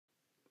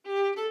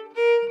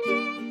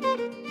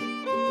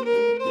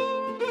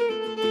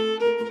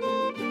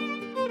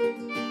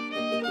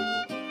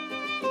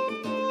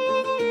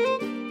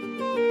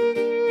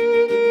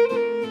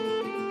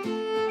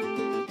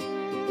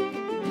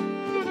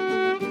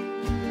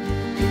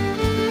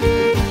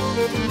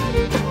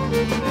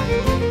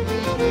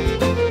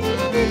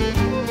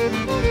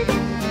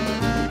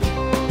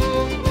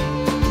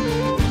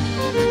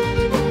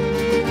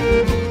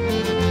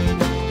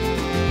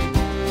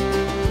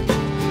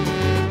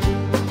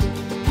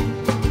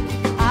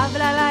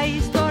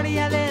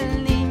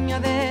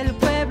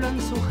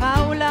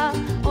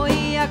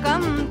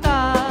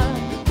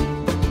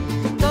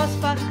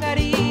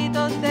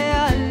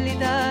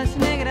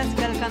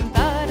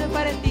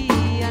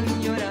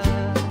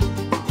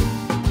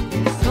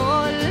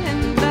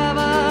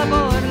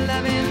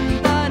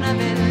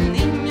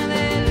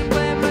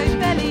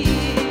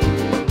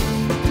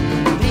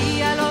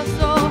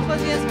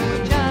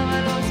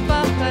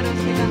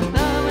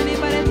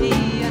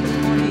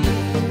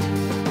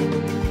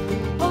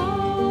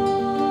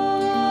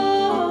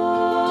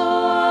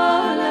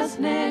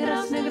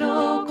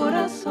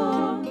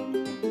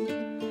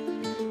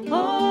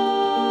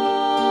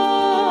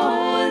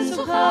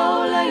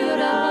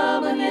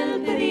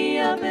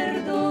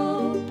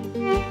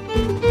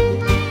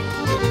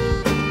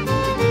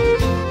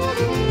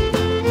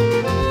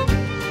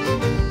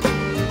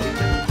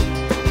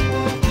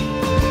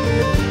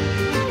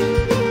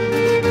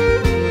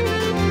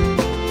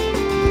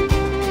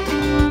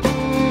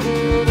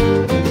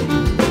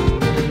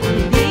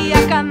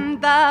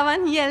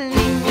cantaban y el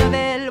niño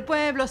del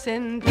pueblo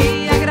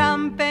sentía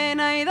gran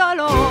pena y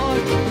dolor.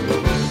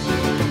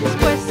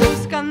 Después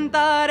sus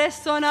cantares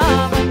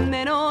sonaban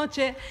de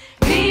noche,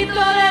 grito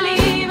de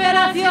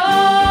liberación.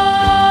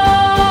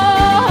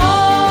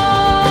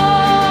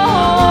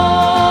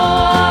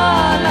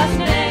 Las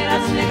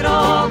negras,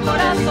 negro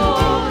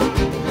corazón.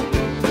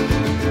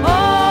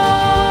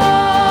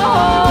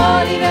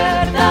 Oh,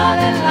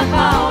 libertad en la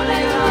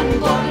jaula, lloran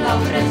por la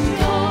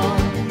opresión.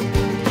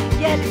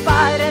 Y el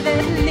padre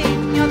del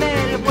niño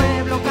del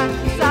pueblo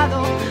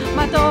cansado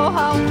mató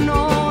a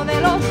uno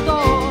de los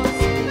dos.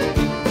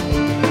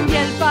 Y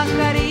el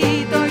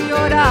pajarito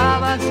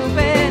lloraba su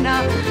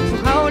pena, su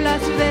jaula,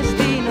 su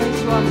destino y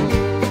su amor.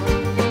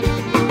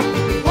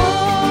 Oh,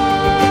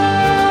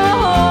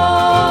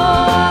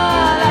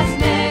 las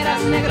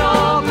negras,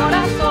 negro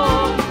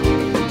corazón.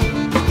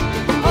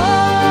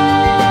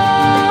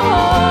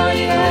 Oh,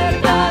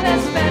 libertad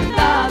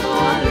despertado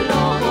al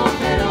lobo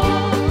feroz.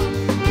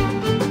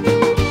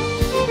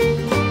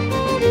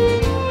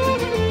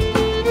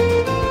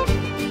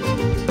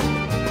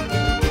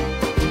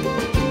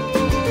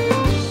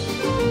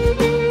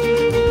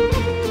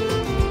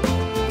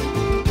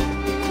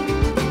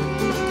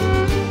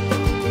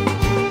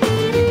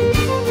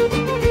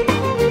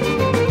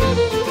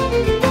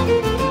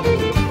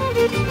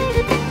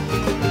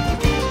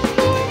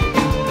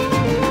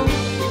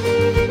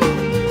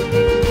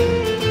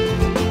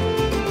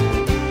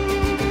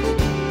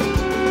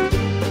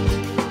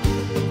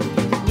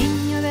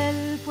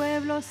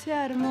 Se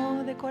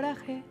armó de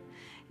coraje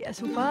y a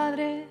su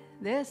padre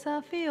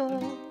desafió.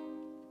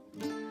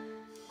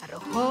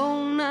 Arrojó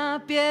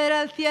una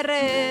piedra al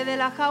cierre de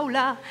la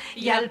jaula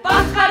y al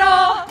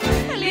pájaro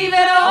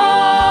liberó.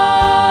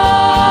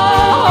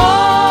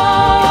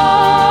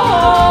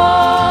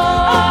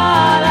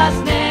 A las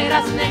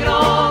negras,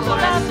 negro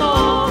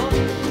corazón.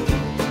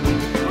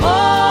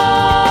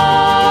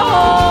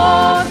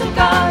 Oh, su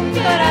canto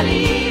era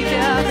libre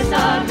a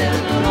pesar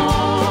del dolor.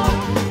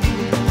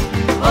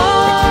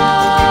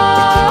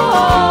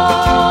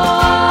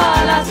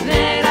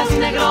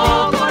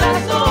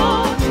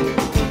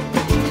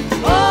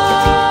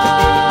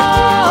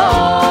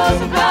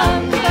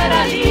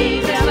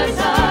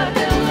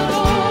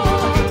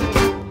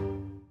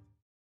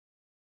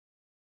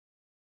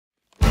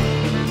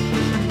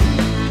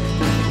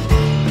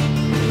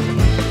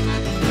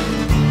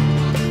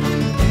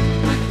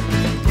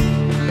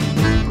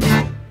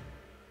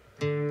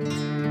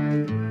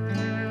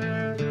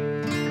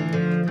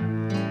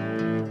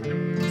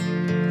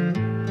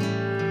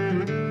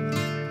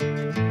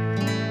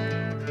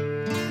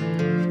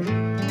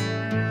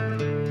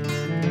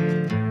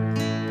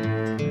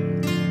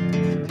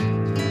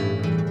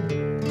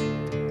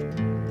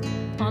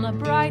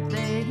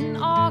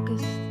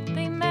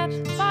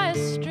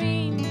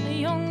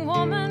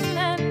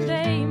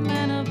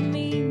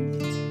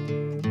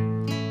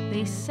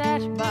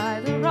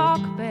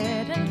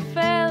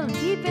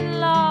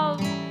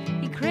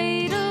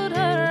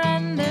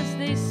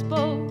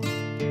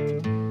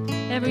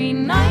 Every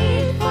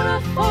night for a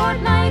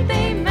fortnight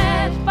they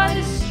met by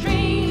the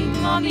stream.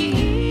 On the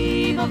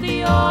eve of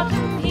the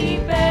autumn he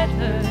bed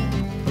her.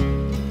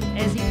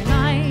 As he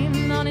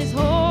climbed on his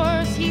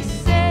horse he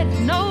said,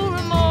 no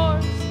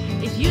remorse,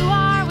 if you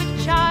are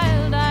with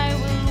child I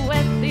will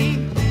wed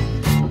thee.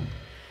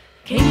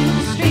 Came to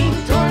the stream,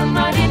 tore him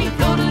right in, he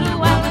floated a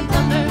while in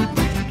thunder.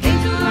 Came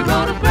to a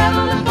road of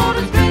gravel and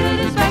boulders, grated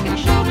his back and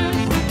shoulders.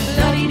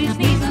 Bloodied his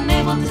knees,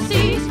 unable to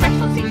see, scratched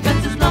those he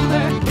cuts his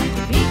lumber.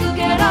 If he could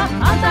get up,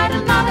 untied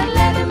a knot and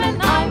let him, and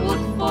I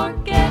would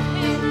forget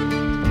him.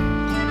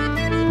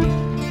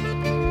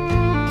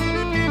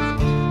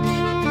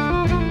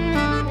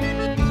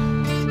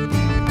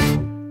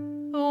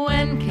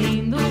 When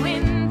came the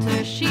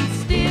winter, she'd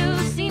still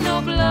see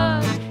no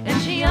blood,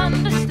 and she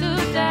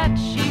understood that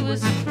she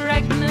was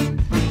pregnant.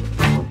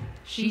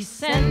 She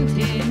sent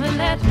him a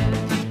letter,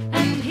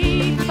 and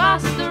he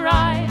passed the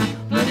ride,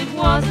 but it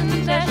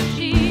wasn't as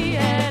she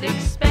had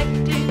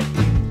expected.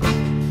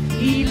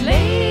 He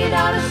laid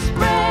out a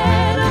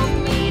spread of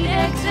meat,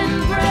 eggs,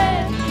 and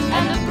bread,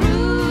 and a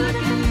brew that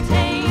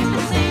contained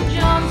the St.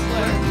 John's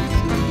wort.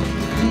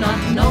 Not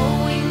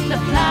knowing the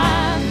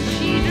plan,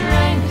 she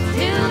drank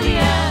till the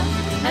end,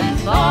 and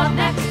thought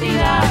next he'd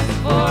ask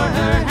for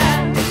her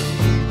hand.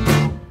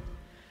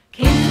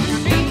 Came to the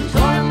stream,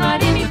 tore him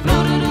right in, he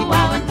floated a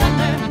while in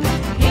thunder.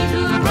 Came to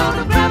a road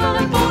of gravel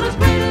and boulders,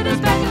 grated his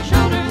back and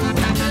shoulders.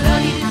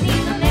 Bloodied his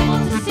knees, unable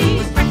to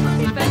see, scratched those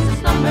he bent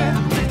his lumber.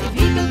 If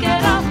he could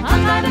get up,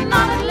 untied a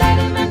knot and let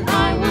him, and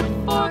I would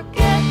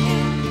forget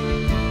him.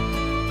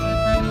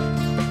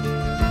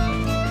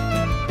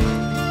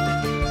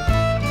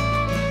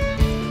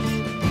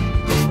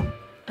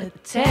 A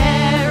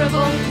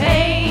terrible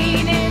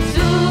pain, it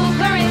took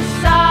her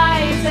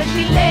inside. As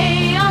she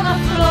lay on the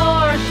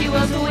floor, she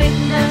was a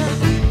witness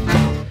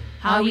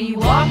how he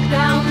walked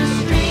down the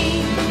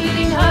stream,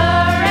 leaving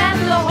her and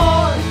the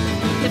horse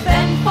to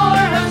fend for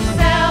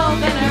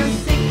herself and her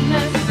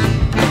sickness.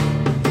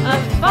 A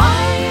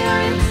fire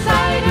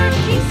inside her,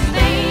 she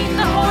stained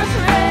the horse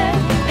red,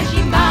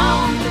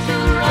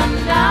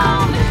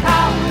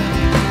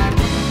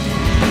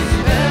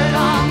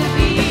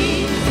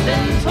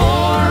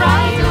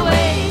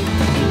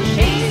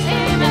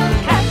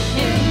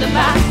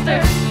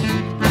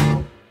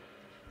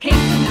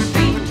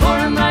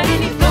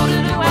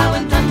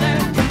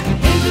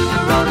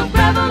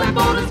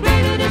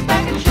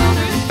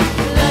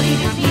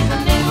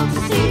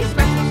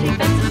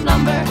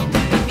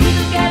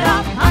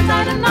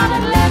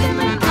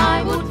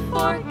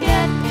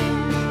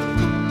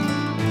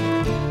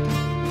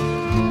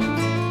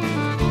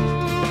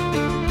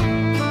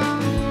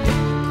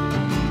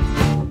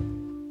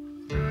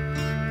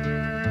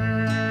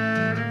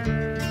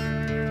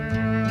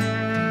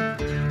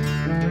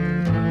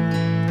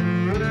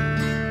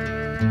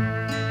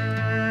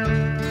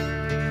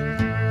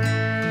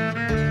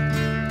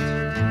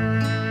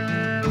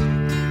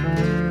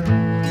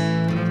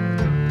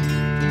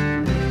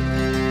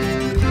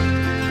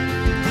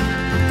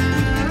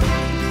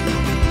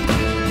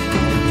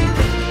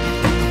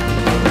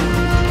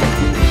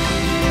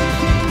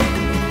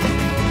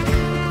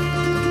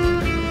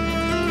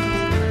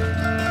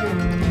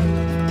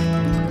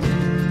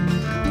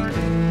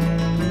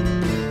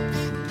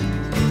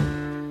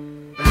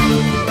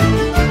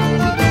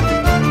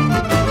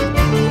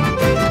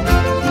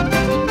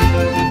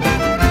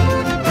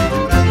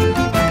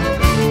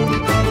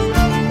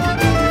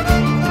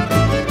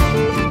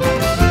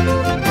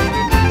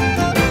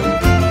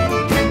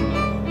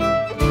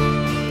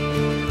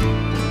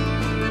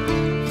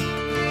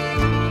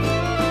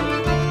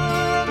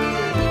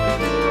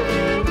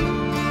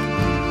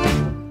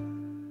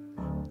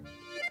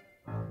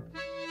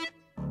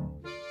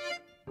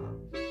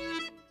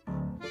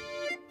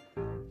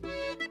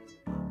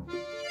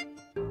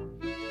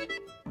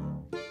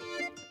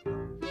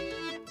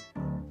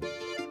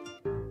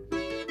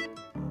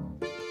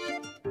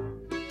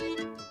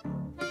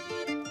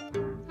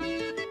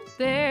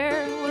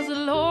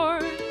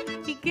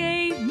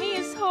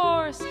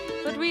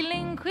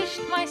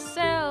 relinquished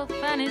myself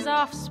and his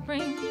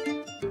offspring.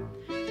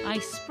 I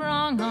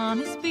sprung on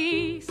his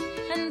beast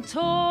and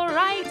tore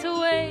right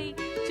away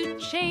to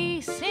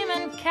chase him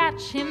and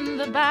catch him,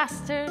 the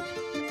bastard.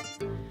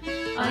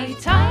 I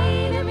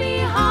tied him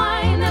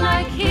behind and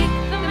I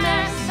kicked the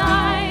mare's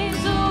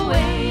sides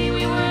away.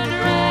 We were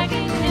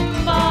dragging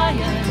him by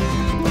us.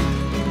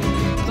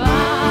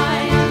 By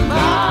and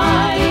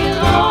by he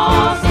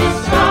lost his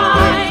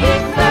stride. He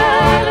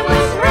fell and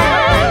was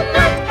ran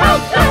and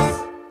helpless.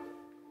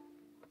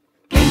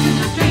 Came to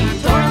the stream,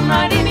 tore him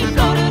right in. He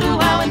floated to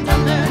how and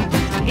thunder.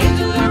 Came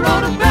to a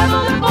road of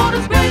gravel and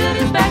boulders grazed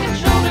his back and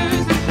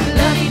shoulders.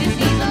 Bloody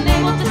disease,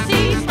 unable to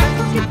see,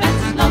 sparkles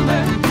defenses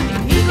lumber.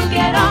 If he could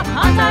get up,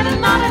 untied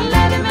and not and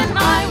let him, and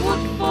I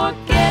would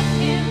forget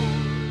him.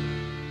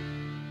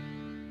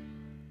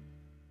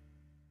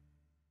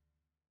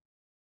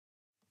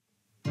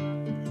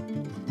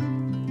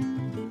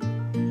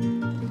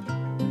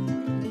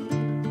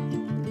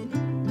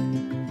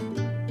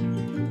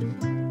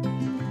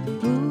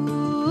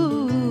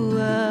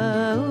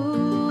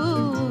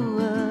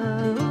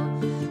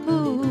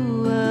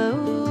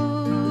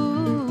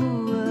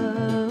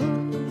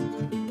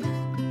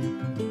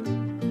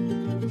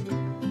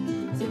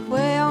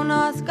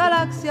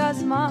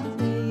 Galaxias más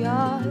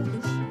bellas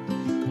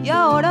y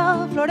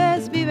ahora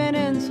flores viven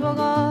en su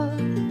hogar.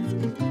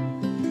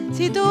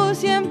 Si tú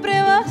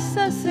siempre vas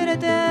a ser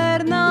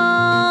eterna,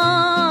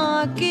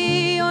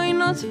 aquí hoy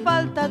nos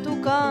falta tu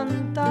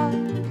cantar.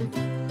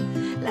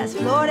 Las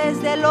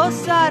flores de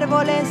los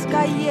árboles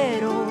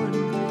cayeron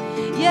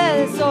y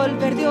el sol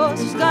perdió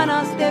sus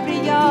ganas de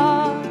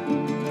brillar,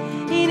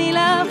 y ni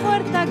la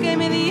fuerza que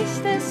me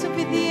diste es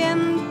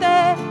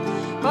suficiente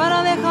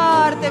para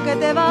dejarte que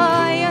te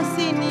vayas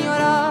sin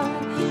llorar.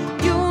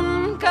 Y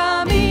un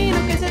camino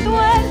que se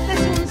tuerce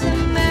es un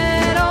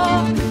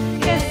sendero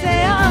que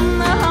se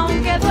anda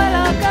aunque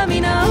duela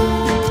caminar.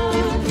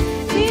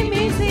 Si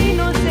mis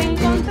hilos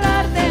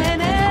encontrarte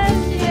en el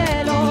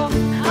cielo,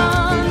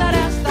 andaré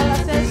hasta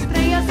las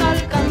estrellas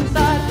al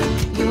cantar.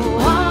 Yo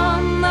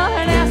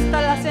andaré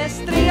hasta las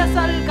estrellas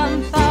al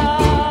cantar.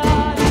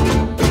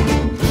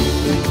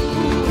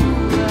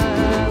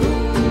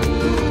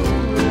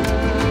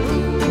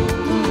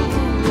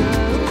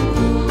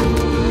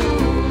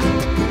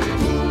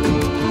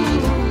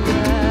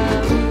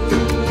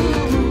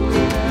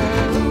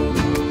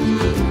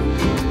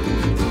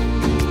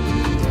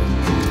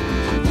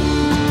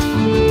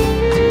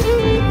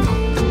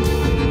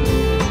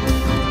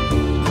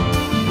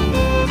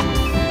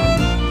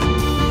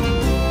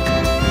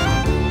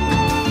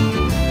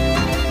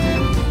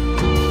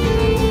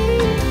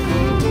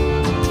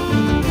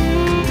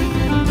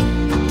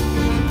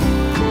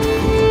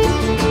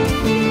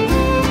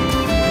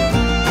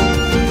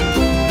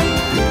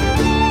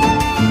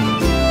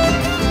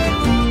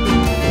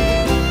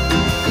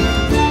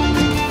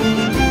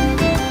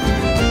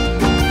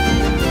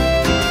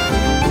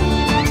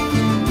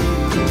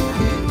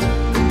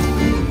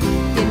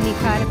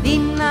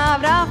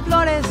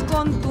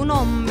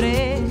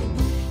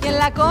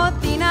 La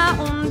cocina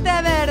un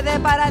té verde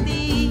para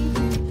ti,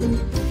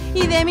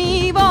 y de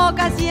mi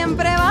boca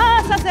siempre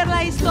vas a ser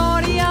la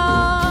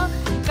historia.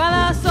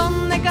 Cada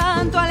son de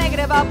canto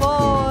alegre va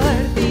por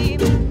ti,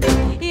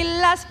 y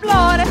las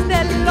flores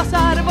de los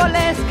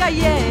árboles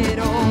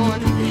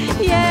cayeron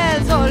y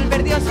el sol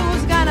perdió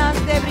sus ganas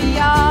de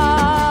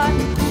brillar,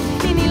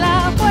 y ni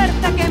la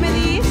fuerza que me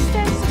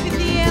diste es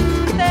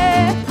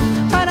suficiente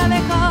para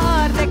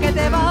dejarte que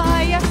te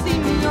vayas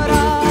sin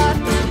llorar.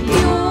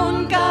 Y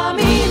un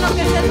camino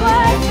que se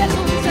tuerce es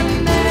un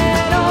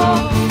sendero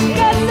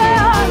que se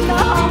anda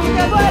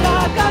aunque duela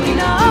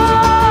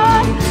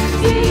caminar.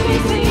 Si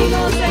mis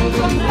hijos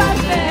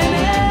encontrarte en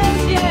el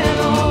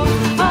cielo,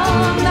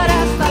 andaré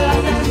hasta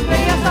las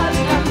estrellas al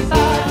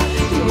cantar.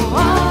 Yo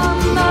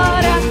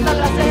andaré hasta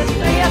las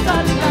estrellas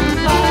al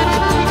cantar.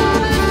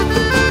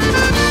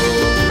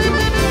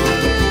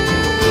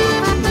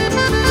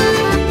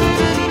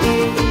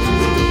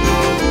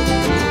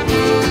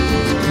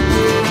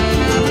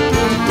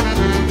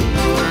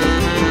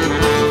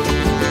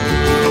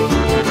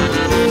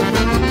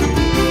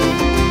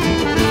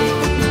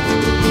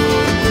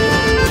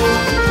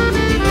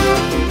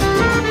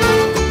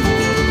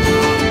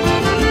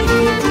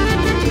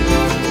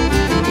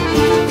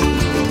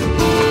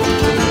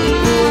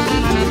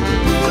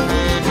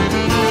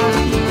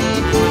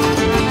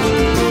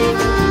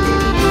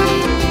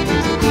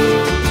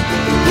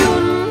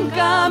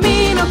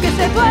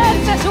 Se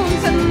tuerce es un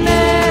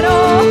sendero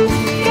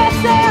que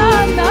se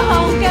anda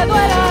aunque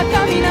duela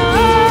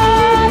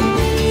caminar.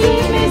 Si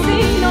mis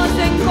hilos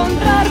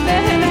encontrarte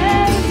en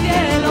el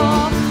cielo,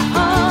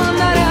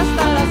 andaré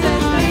hasta las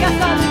estrellas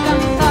al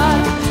cantar.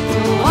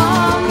 Yo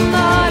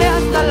andaré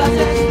hasta las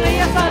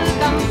estrellas al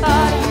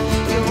cantar.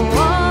 Yo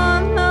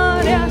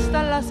andaré hasta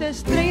las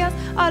estrellas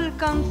al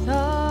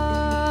cantar.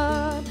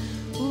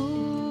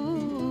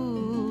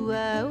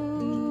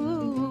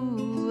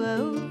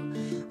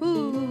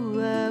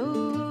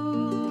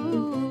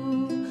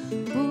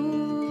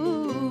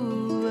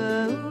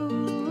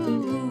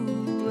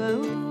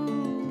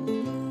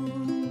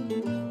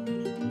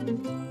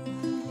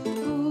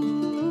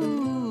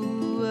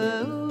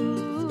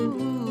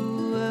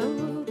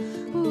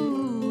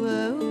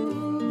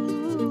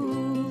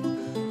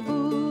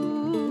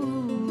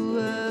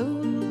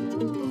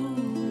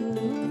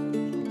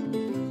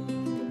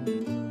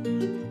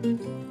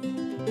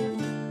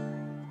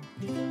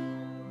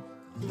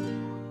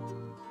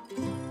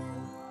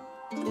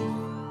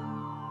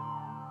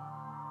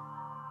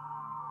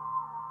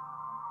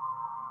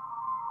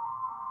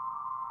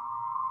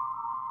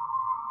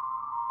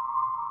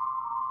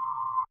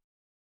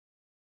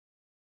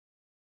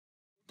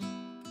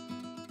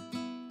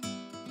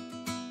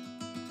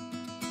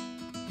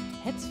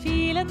 Het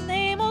viel een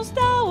Hemels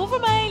Dauwe voor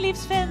mijn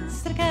liefst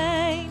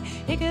vensterkijn.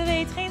 Ik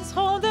weet geen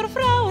schoonder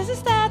vrouw en ze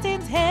staat in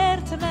het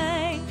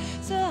hertenmijn.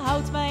 Ze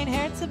houdt mijn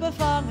hart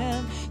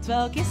bevangen,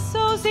 terwijl ik is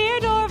zozeer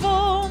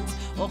doorwond.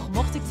 Och,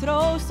 mocht ik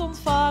troost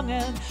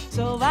ontvangen,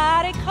 zo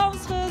waar ik gans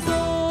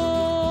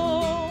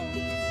gezond.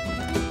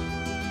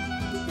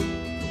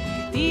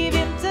 Die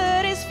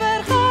winter is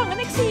vergangen,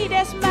 ik zie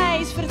des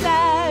meis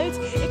verduid.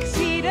 Ik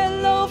zie de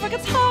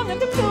loverkens hangen,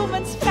 de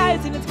bloemen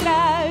spruit in het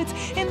kruid.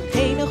 In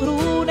gene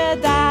groene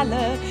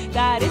dalen,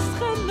 daar is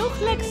het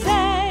genoeglijk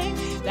zijn.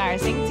 Daar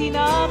zingt die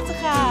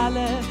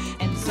nachtegale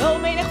en zo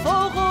menig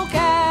vogelkei.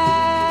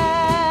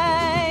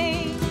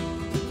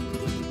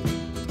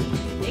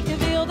 Ik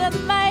wilde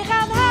mij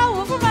gaan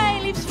houden voor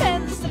mijn liefst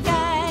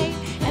vensterkijn.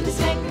 En de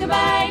schenken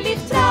mij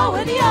lief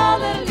trouwen, die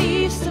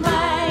allerliefste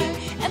mij.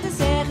 En te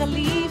zeggen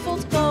lief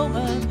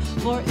ontkomen,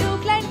 voor uw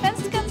klein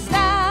vensterken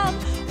staan.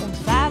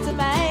 Ontvaten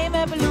mij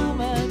met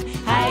bloemen,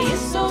 hij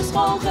is zo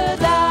schoon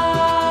gedaan.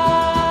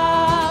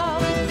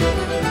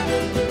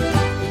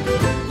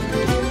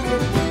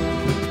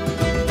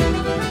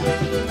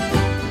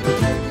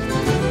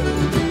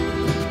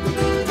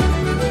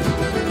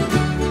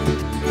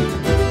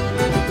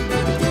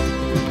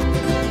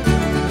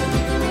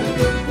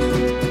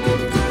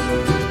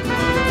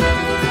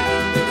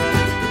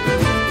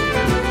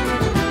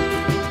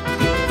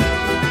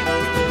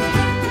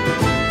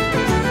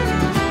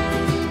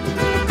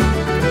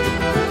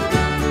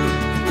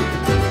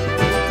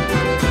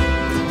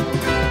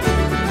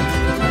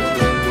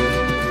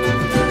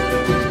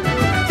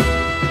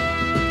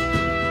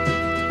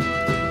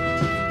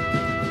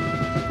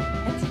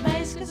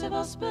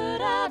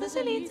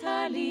 Ze liet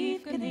haar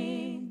liefken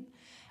in,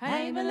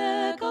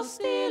 heimelijk als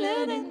stil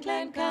in een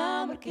klein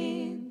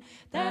kamerkin.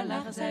 Daar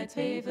lagen zij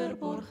twee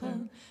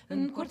verborgen,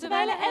 een korte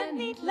wijle en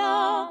niet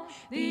lang.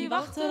 Die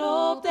wachter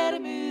op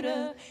der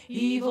muren,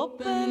 hief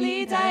op een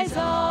lied hij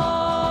zang.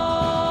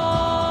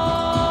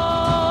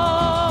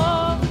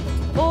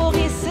 Och,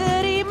 is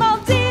er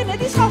iemand in,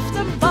 die schaft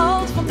een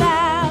band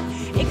vandaan.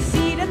 Ik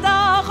zie de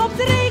dag op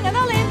dringen,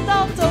 al in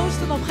dat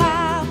oosten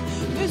opgaan.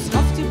 Dus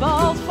schaft u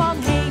band van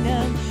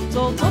henen,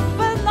 tot op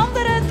een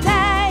andere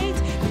tijd.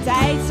 De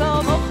tijd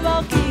zal nog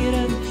wel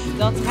keren,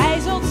 dat gij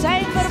zult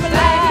zijn verblijd.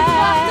 Blijf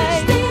wachten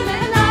stil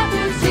en laat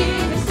u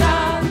zingen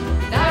staan.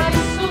 Daar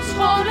is zo'n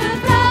schone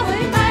vrouw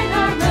in mijn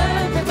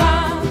armen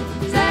begaan.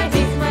 Zij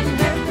heeft mijn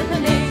herten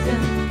genezen,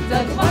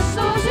 dat was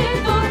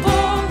zozeer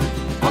doorwond.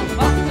 Want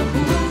wat de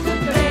goed te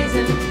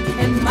prezen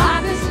en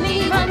maakt dus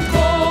niemand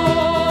kon.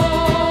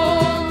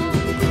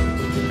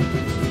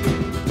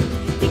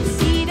 Ik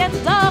zie de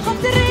dag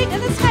op de ring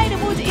en het scheiden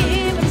moet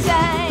immer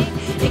zijn.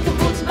 Ik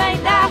moet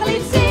mijn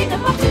daglied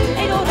zingen, wacht u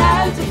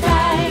edelruit te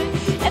fijn.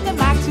 En dan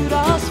maakt u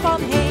ras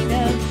van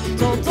henen,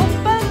 tot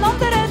op een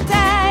andere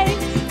tijd.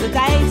 De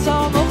tijd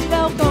zal nog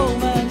wel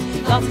komen,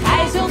 dat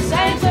gij zult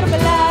zijn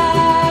verblijd.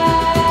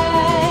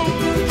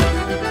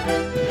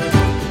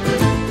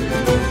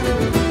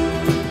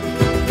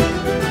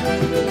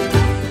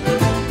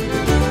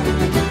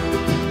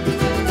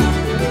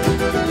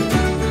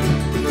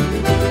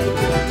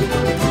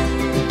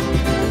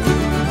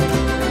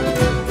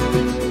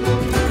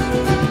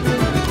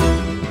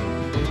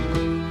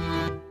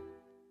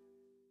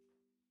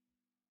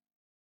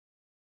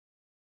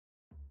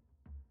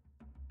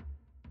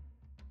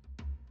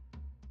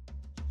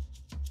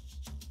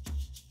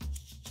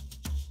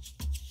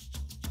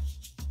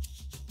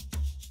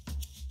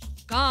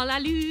 Quand la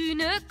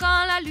lune,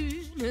 quand la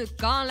lune,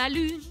 quand la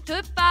lune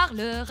te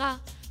parlera.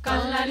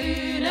 Quand la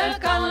lune,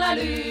 quand la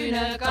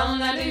lune, quand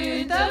la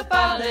lune te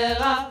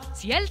parlera.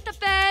 Si elle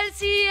t'appelle,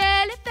 si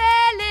elle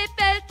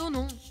épelle ton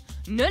nom,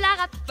 ne la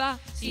rate pas.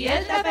 Si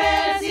elle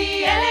t'appelle,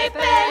 si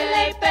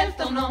elle épelle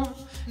ton nom,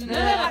 ne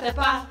le rate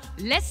pas.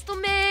 Laisse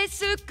tomber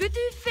ce que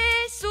tu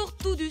fais,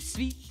 surtout de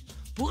suite,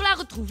 pour la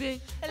retrouver.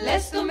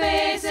 Laisse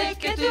tomber ce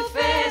que tu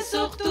fais,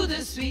 surtout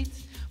de suite,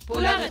 pour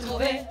la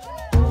retrouver.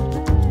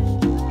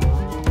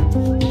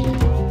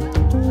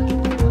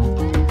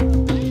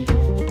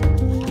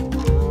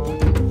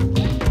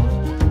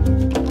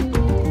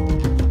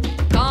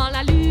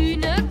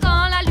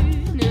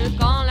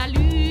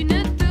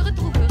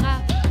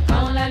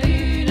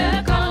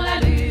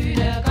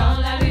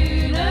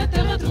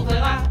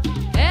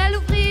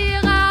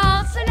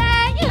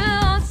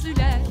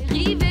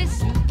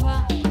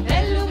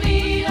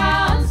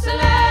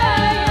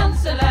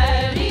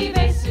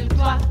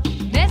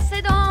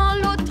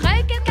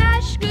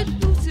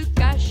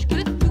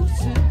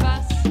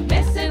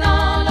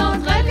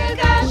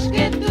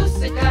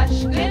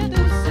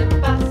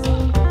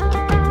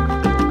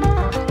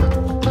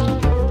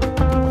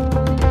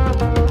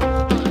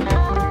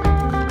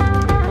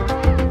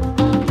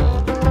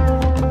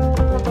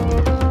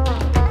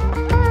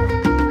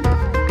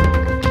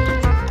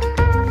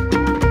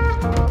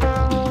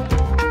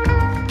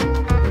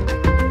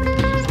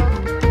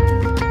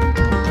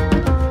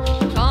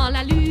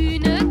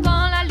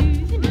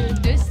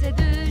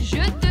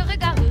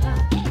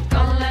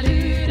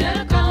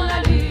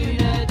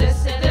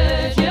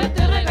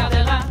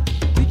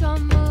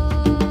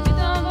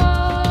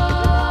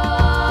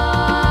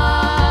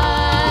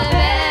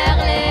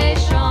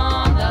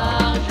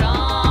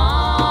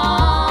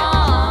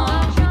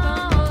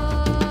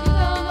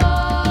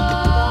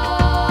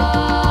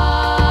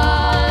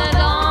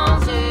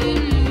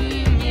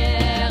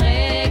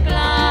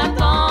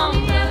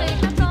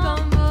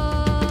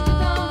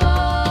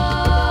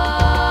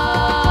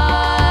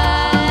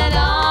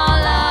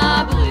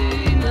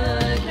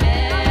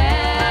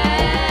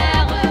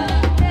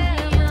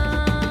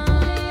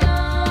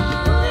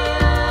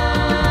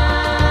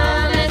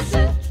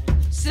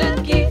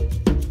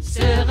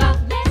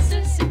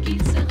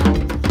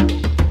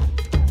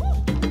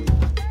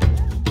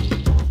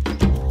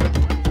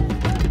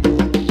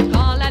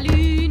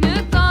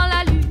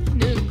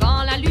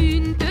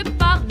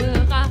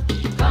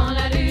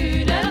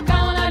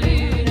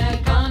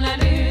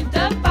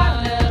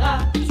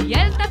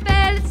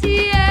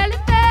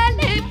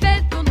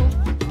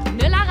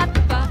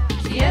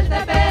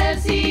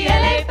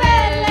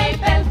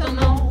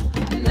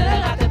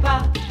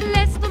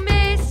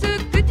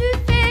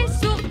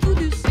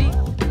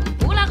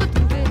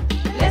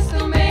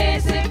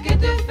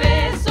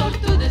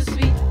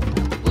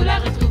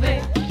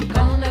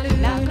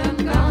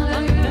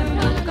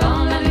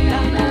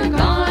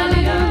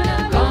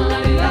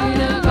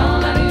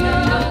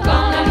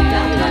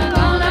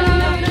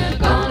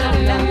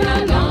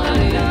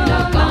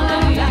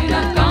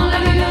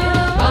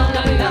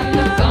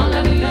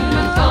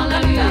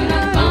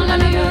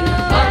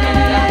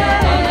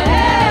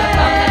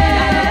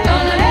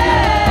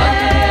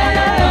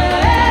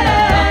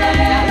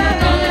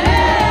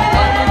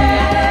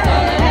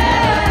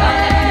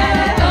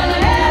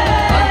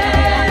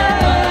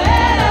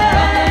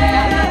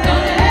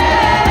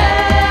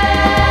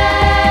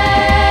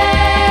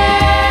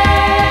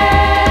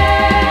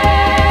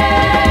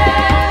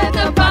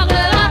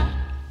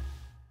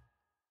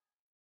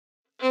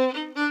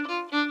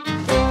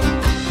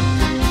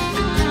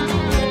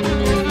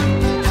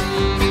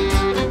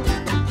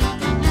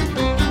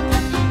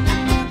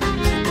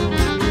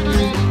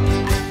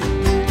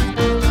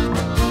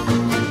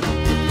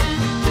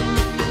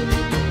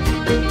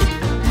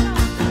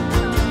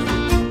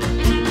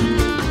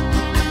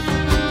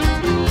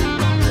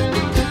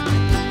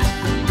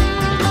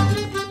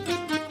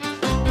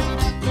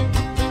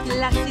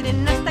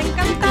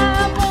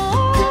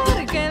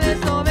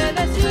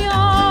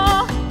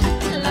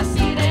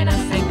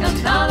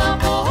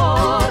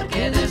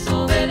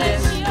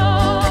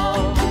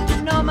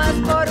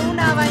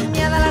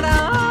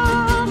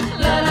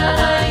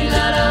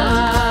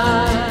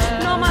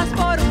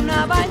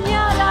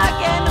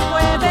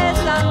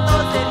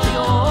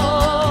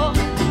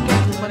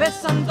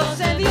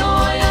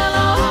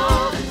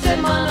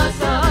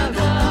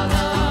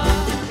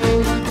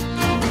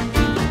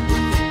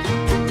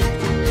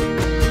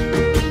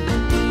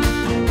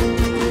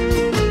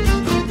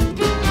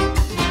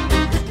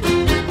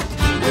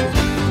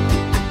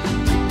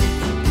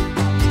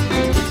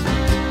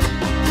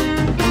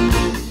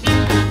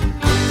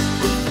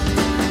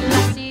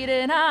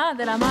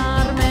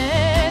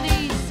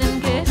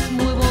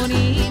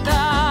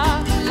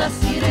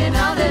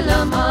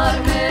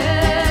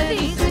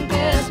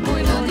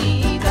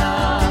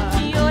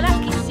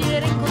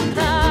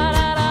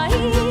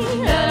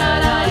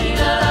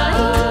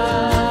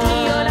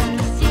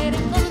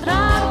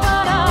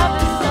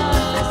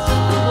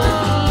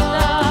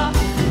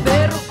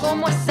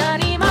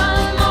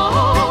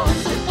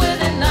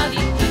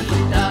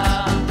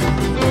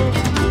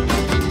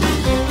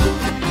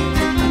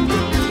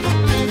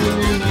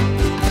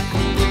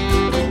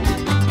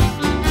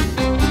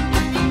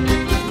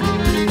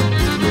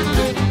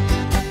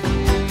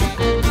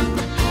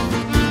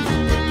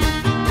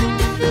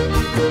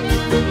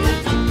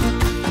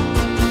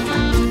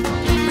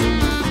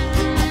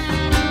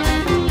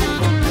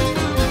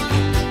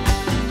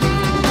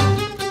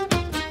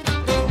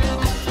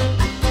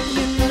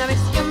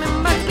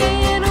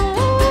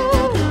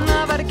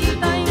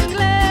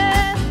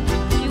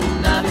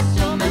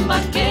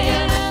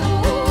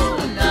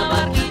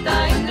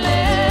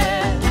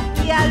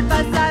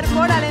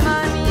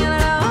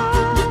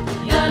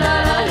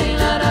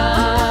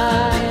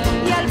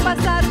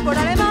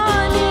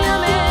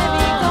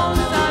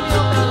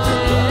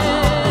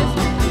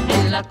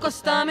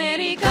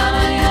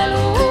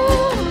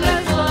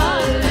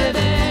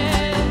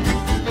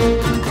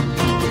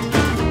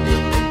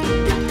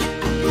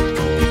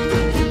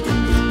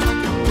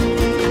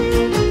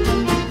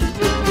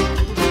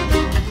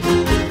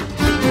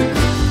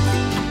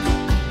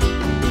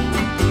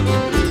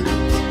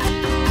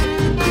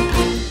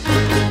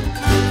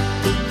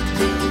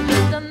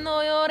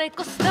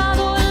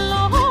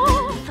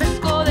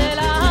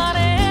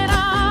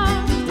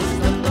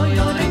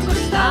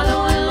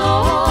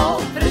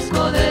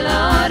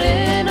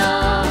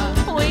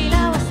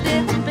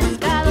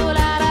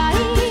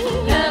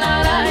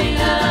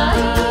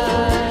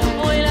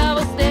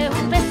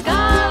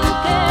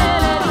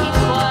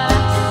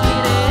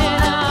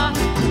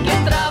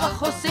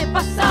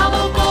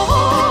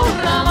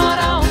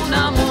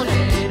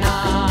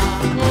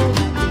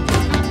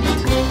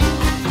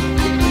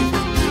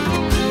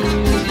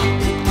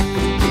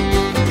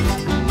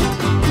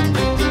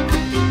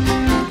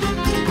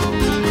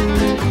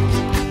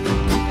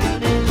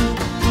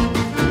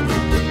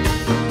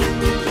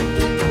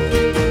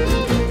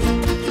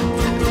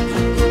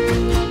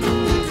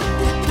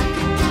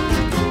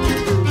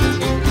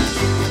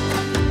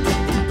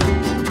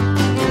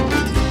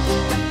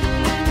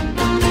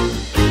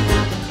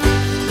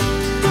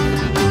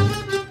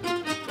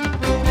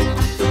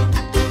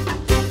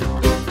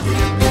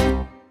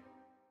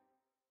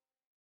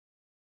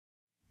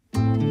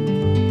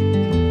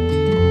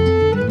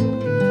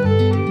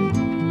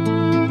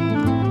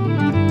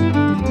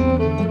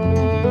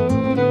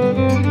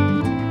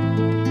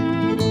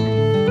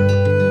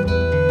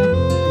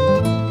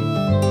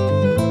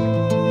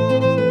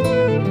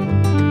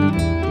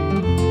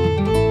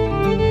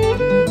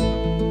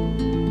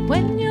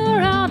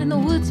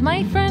 Elves,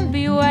 my friend,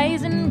 be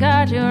wise and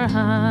guard your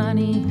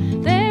honey.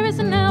 There is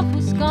an elf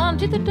who's gone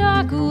to the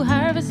dark, who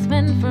harvests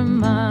men for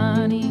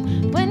money.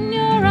 When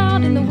you're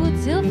out in the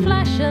woods, he'll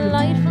flash a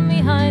light from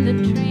behind a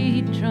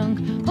tree trunk.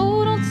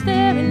 Oh, don't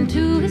stare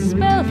into his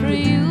spell, for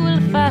you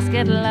will fast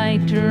get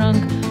light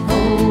drunk.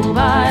 Oh,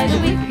 by the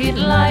wicked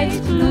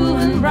light, blue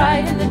and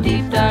bright in the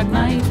deep dark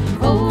night.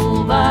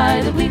 Oh,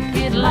 by the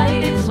wicked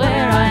light, it's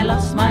where I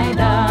lost my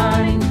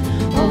darling.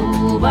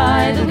 Oh,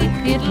 by the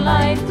wicked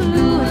light,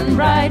 blue and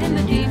bright in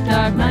the deep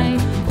dark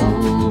night.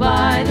 Oh,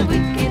 by the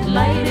wicked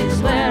light, it's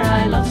where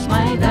I lost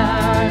my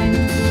darling.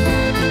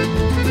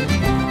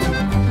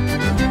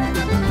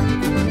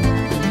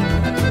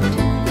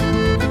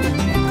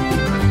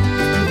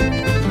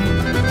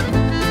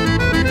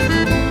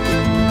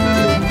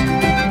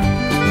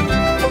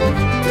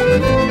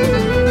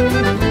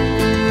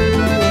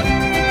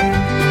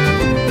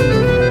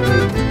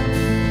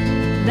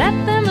 That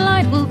them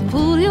light will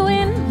pull you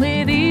in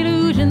with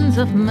illusions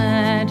of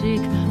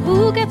magic.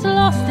 Who gets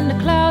lost in the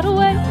cloud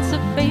awaits a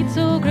fate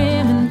so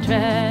grim and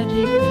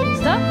tragic.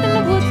 Stuck in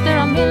the woods there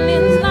are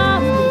millions now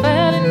who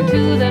fell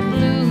into that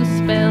blue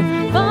spell.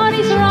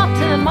 Bodies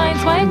rotten and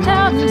minds wiped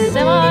out, in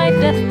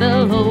semi-death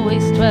they'll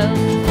always dwell.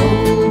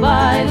 Oh,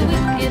 by the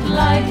wicked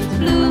light,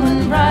 blue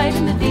and bright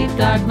in the deep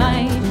dark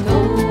night.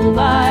 Oh,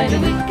 by the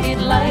wicked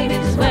light,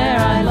 it's where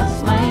I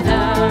lost my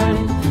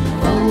darling.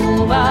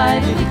 Oh, by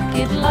the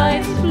wicked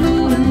light,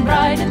 blue and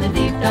bright in the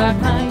deep dark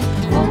night.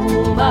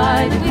 Oh,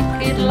 by the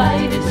wicked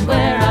light, it's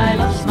where I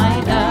lost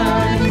my darling.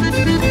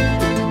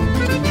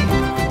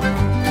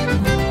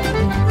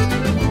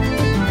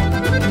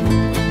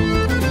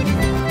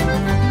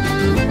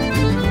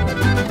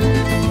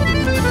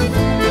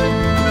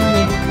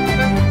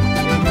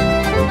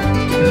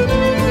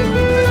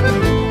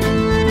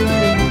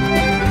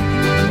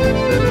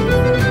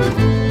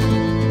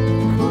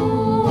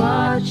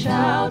 Watch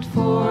out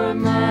for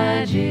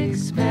magic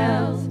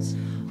spells,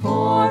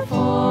 or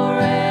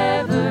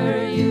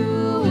forever you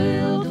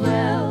will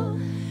dwell.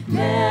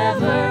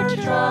 Never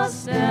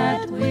trust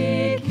that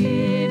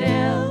wicked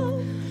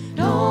elf.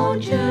 Don't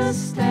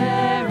just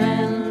stare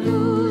and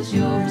lose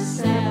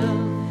yourself.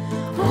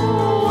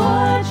 Oh,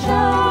 watch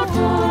out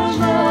for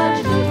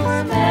magic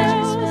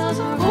spells,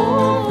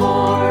 or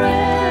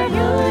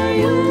forever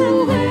you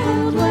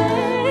will dwell.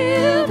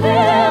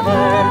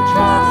 Never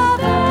trust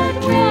that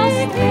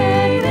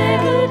wicked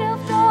elf.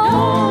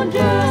 Don't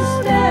just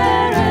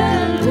stare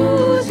and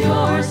lose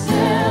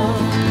yourself.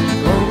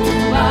 Oh,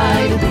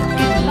 by the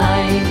wicked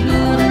light,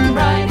 blue and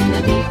bright in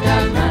the deep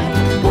dark night.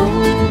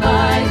 Oh,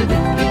 by the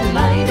wicked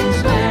light is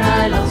where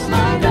I lost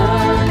my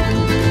darling.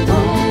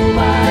 Oh,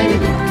 by the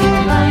wicked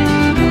light,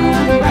 blue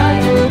and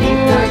bright in the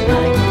deep dark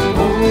night.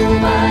 Oh,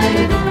 by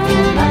the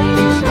wicked light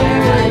is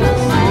where I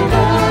lost my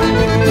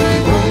darling.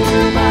 Oh,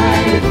 by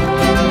the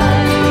wicked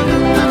light,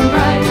 blue and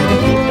bright in the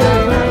deep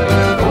dark night.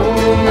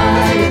 Oh,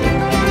 by the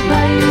wicked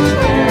light is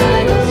where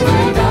I lost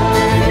my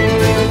darling.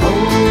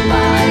 Oh,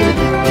 by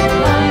the wicked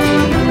light,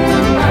 blue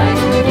and bright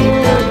in the deep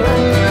dark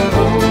night.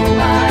 Oh,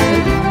 by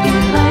the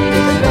wicked light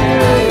is where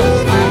I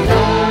lost my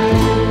darling.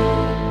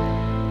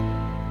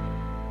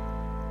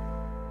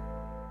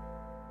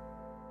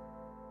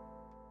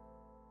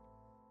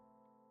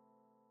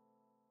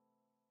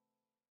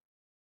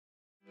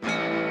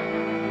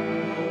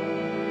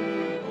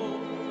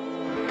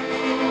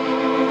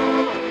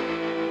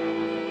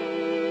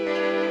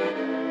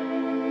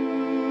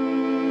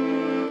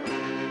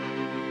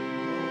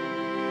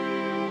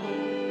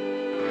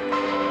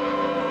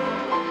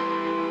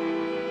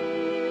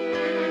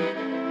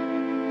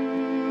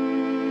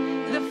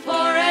 The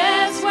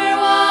forest where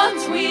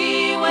once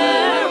we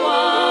were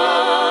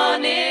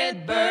one,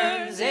 it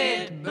burns,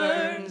 it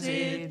burns,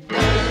 it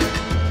burns.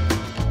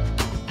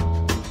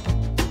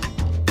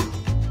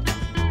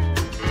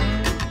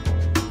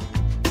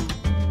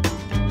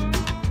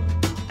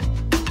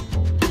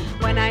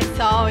 When I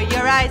saw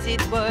your eyes,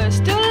 it was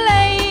too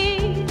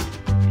late.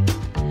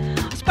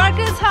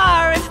 Sparkles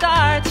heart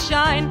starts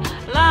shine,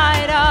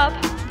 light up,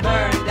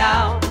 burn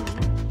down.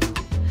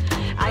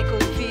 I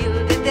could feel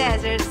the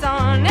desert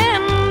sun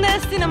and the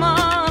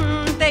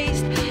cinnamon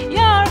taste.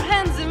 Your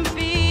hands and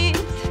feet,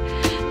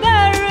 the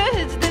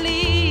roots, the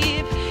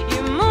leaf.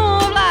 You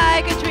move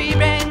like a tree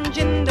branch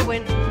in the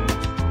wind.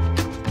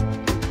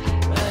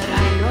 But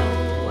I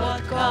know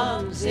what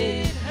comes,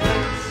 it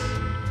hurts,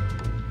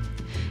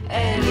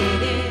 and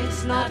it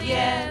is not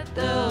yet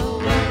the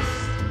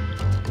worst.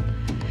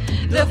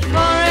 The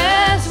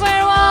forest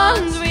where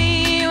once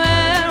we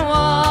were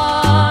one.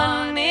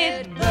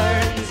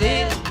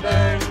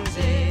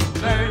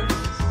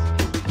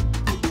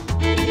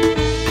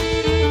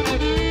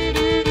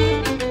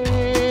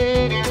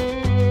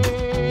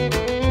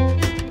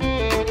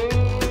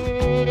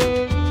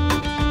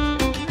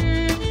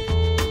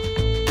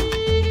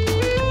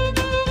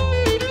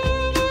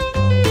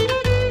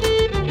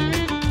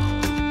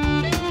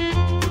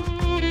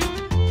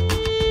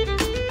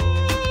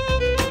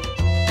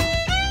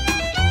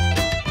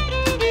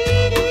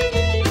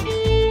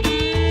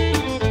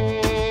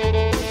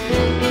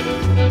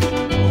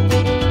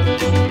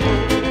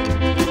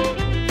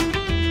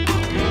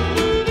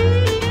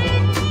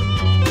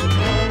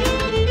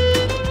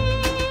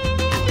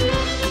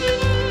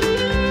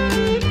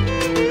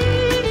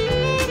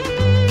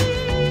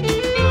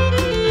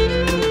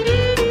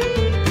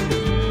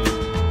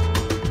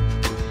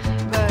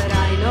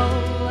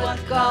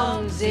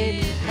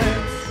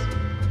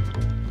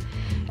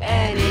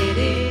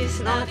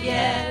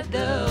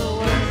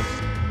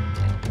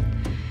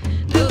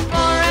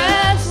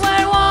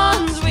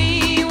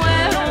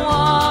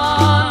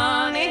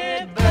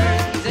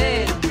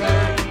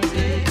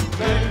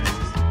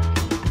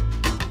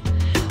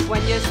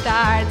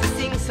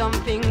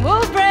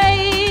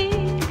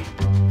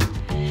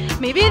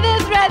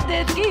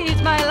 that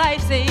gives my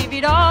life, save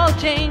it all,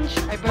 change.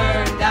 I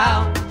burn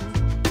down.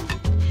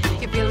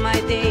 You fill my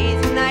days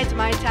and nights,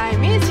 my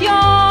time is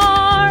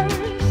yours.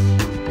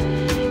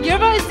 Your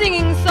voice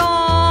singing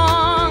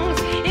songs,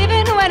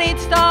 even when it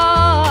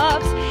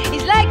stops,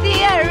 it's like the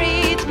air,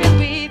 it's filled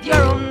with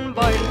your own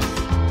voice.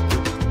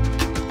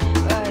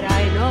 But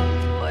I know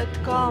what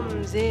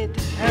comes, it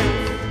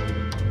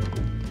hurts,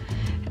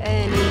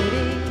 and it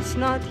is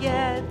not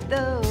yet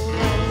the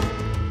worst.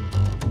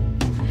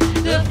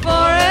 The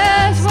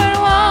forest where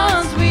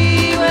once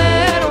we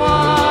were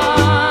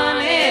one,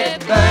 it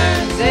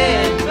burns,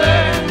 it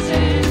burns,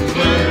 it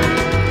burns.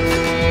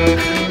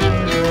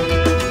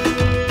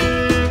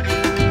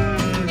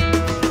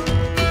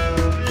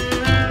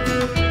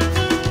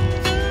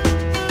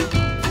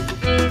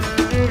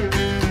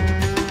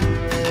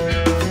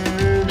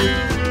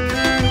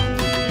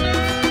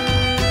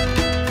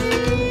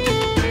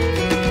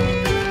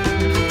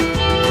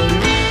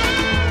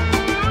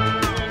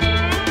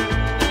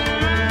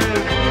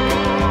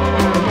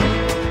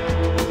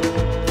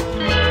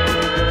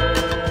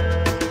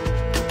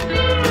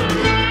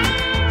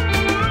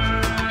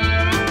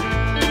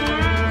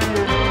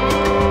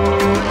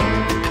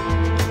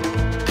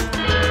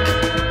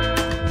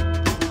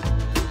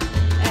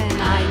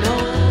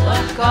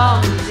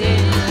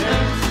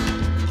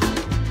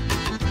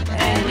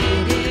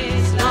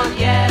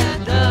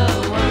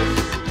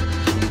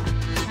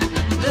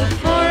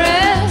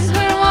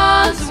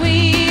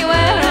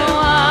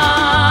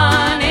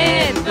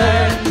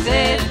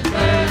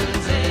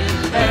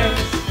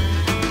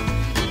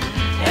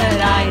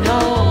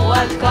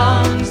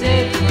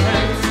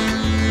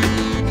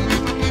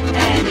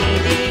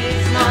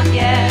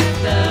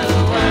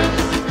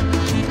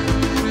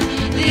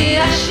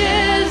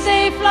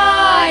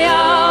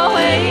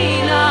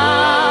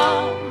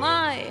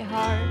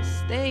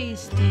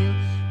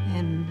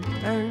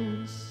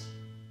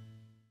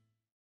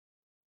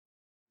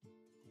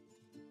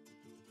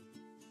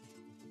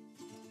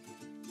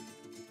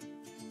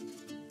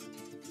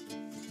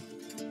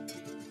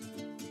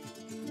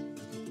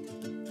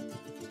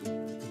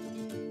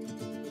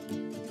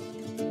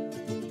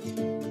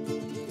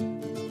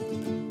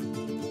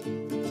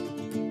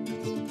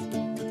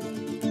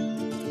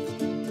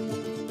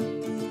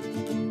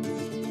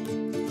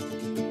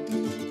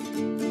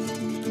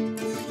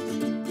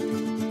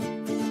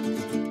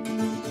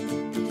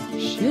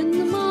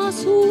 Shenma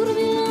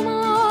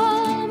Survilma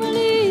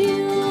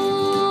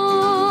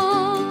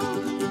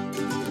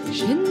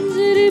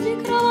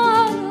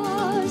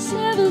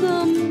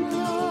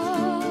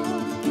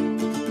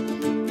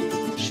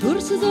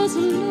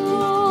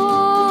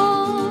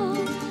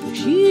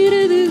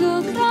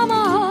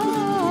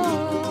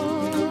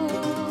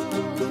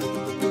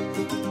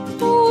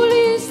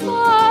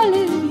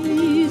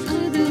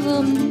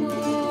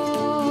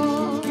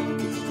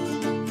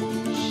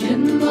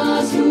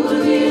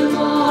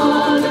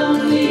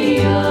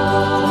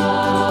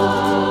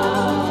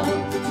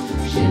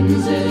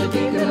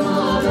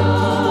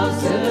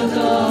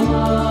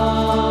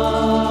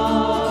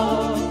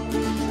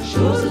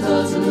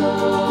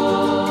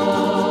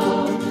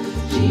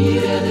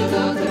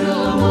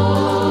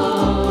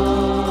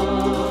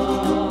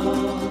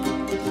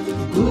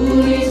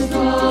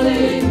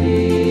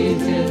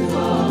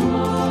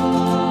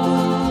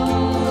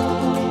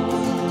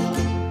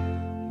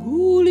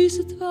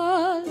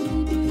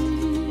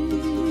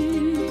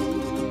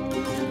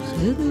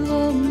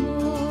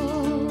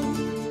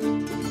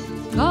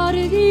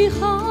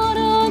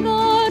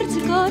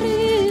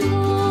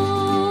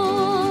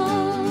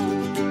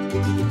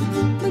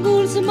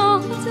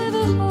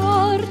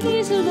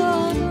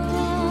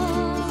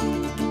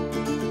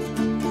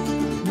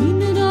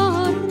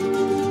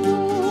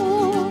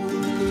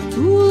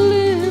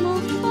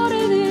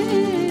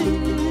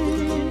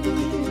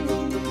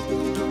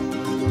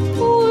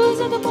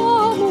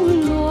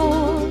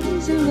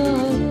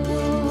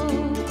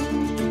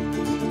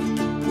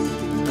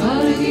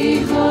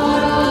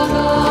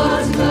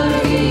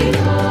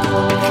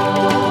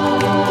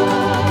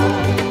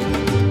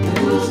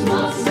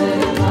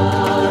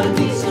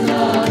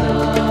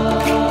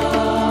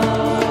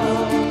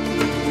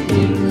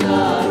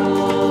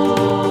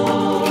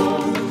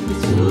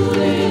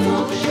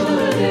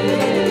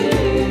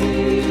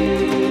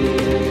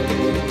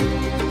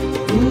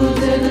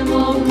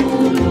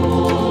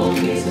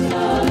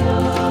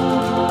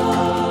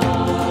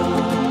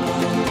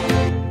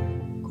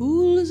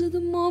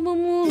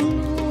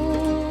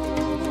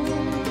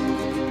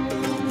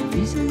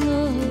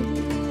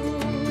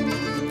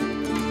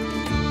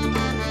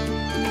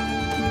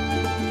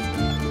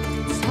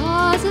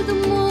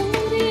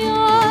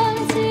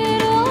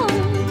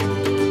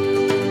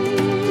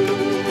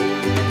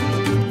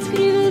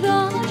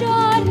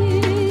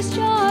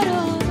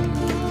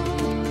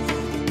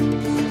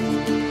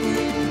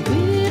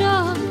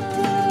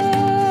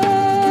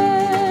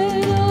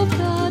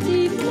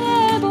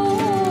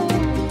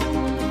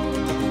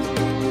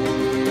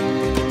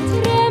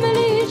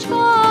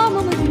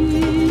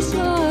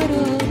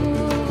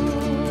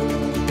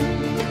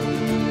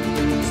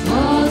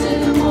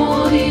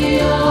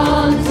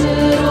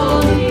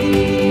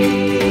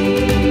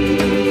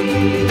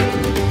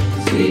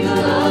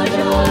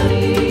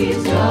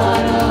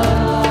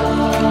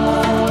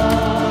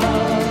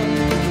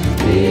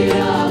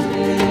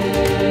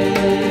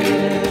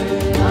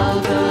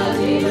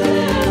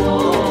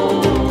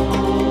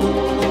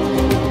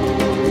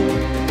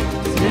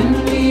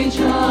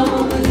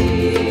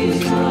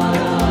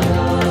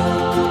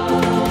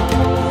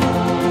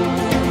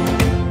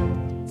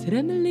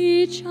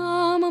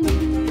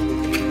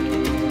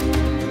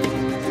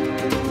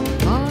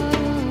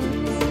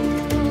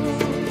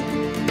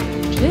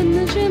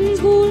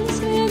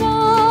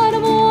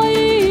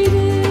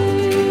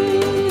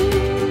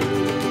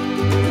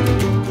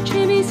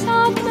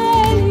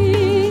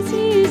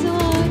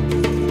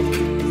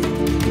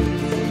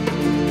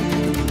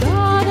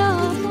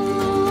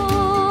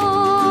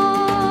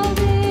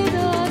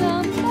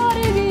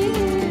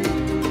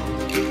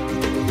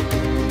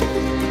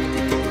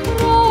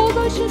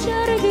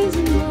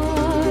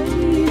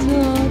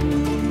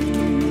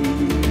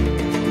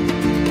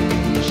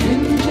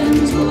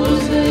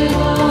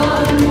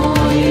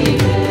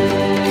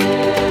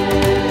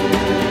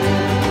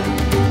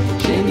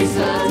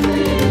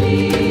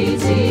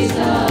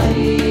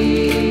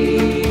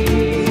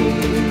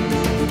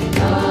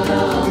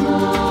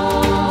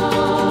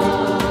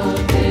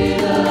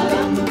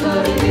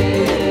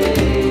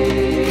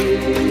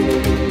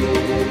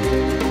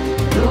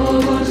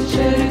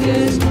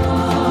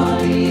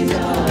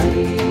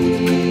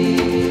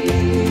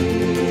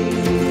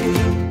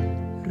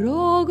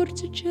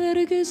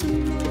Morgen is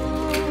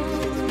een